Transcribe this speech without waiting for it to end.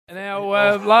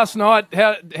last night,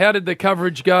 how did the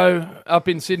coverage go up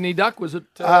in Sydney, Duck? Was it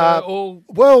all...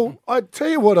 Well, I tell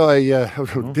you what I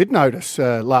did notice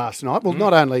last night. Well,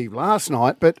 not only last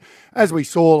night, but as we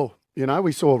saw...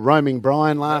 we saw Roaming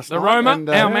Brian last night. The Roma,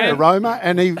 our man. The Roma,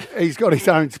 and he's got his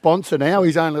own sponsor now,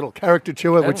 his own little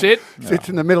caricature. That's which sits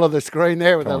in the middle of the screen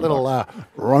there with a little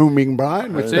Roaming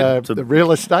Brian with the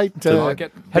real estate.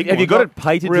 Have you got it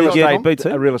patented yet, BT?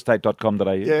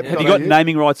 Realestate.com.au. Yeah, Have you got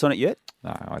naming rights on it yet?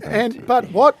 No, I don't.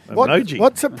 But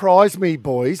what surprised me,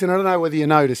 boys, and I don't know whether you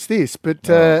noticed this, but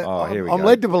here we I'm go.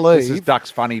 led to believe... This is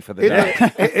Duck's funny for the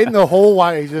day. in the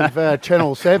hallways of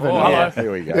Channel 7,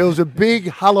 Here we go. there was a big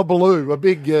hullabaloo, a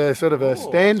big sort of a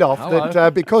standoff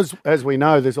that because, as we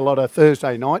know, there's a lot of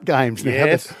Thursday night games now.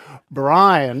 Yes.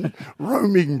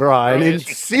 Roaming Brian,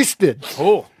 insisted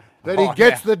that he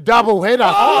gets the double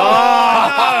header.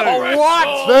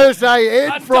 What? Thursday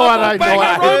and Friday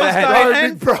night.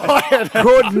 Roaming Brian.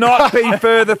 Could not be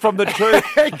further from the truth.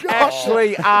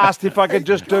 Actually asked if I could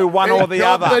just do one or the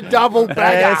other. The double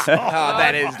bagger.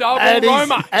 That is Double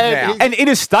Roma. And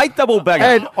interstate double bagger.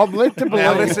 And I'm led to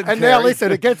believe. Now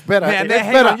listen, it gets better. Now, It gets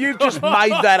hang better. on, you've just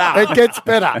made that up. It gets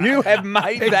better. You have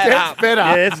made It that gets up. better.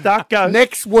 Yes, Duck, go.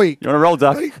 Next week, You want to roll,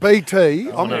 Duck? BT.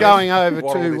 I'm going over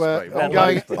What will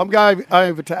this be? I'm going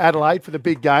over to Adelaide for the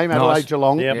big game, Adelaide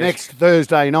Geelong, Yep. next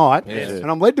Thursday night. And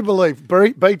I'm led to believe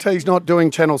BT's not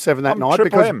doing Channel 7 that night Triple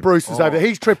because M. Bruce is over there.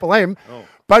 He's Triple M,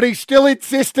 but he still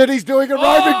insisted he's doing a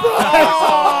roaming Brian.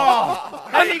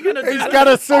 How are you going to do He's that? going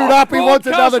to suit up. He wants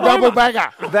another double Roma. bagger.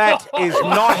 That is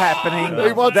not happening.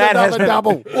 He wants That another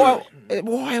double. Well,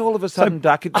 why all of a sudden,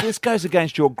 Duck? This goes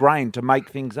against your grain to make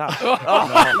things up. You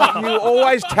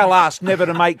always tell us never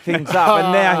to make things up,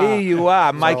 and now here you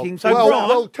are making things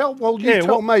up. Tell Yeah,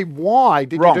 me why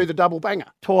did Wrong. you do the double banger?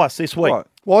 Twice this week. What?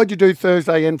 Why'd you do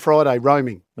Thursday and Friday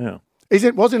roaming? Yeah.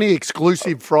 Wasn't he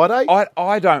exclusive Friday?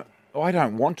 I don't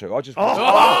want to. I just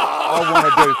I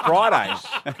want to do Fridays.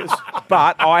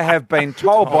 But I have been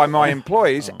told by my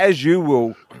employees, as you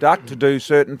will, Duck, to do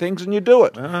certain things, and you do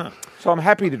it. So I'm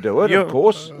happy to do it, of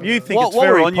course. You think While it's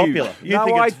very we're on you- popular. You No,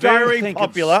 think I it's don't very think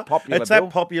popular. it's popular, It's that Bill.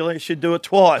 popular, you should do it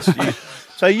twice.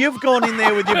 So you've gone in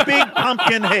there with your big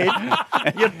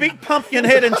pumpkin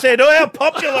head, and said, "Oh, how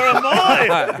popular am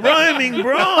I? Roaming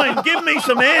Brian, give me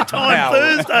some airtime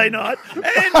Thursday night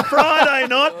and Friday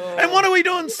night. And what are we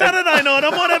doing Saturday night? I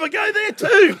might have a go there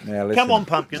too. Now, listen. Come on,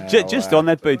 pumpkin." Just on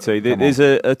that, BT, there's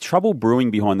a trouble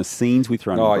brewing behind the scenes with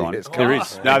Roaming Brian. yes, There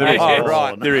is. No, there is. Oh,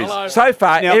 right. There is. So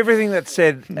far, Now- everything that's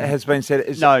said has been said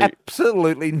is No.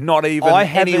 absolutely not even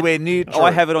have anywhere it, near true.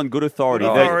 I have it on good authority.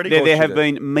 Good There- authority. There, Of there course have you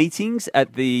been meetings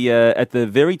at the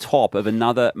very top of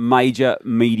another major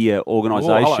media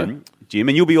organisation, Jim,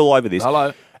 and you'll be all over this.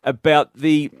 Hello. About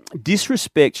the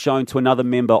disrespect shown to another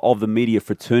member of the media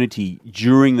fraternity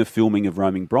during the filming of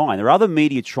Roaming Brian. There are other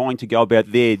media trying to go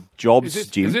about their jobs,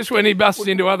 Jim. Is this when he busts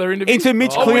into other interviews? Into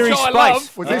Mitch which Cleary's I space.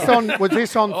 love. Was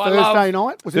this on I love Thursday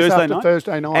night? Was this after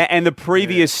Thursday night? And the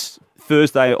previous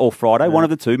Thursday or Friday, one of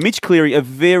the two. Mitch Cleary, a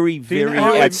very, very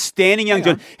outstanding young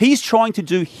gentleman. He's trying to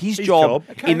do his job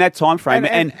in that time frame,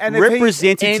 and And if he's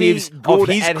representatives any of good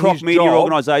his at Croc his Media job-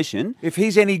 organisation. If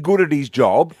he's any good at his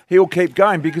job, he'll keep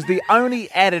going because the only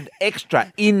added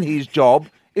extra in his job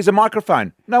is a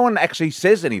microphone. No one actually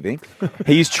says anything.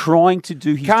 He is trying to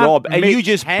do his Can't job, and you Mitch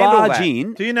just handle barge that?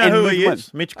 in. Do you know and who move he him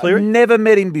is? Mitch Cleary? I've never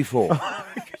met him before.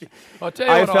 I'll tell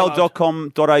you what I love.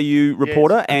 AFL.com.au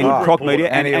reporter and Right. Croc Media,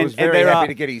 and he was very there happy are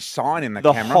to get his sign in the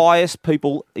the camera. highest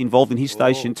people involved in his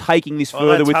station taking this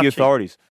further that's with the touching. authorities.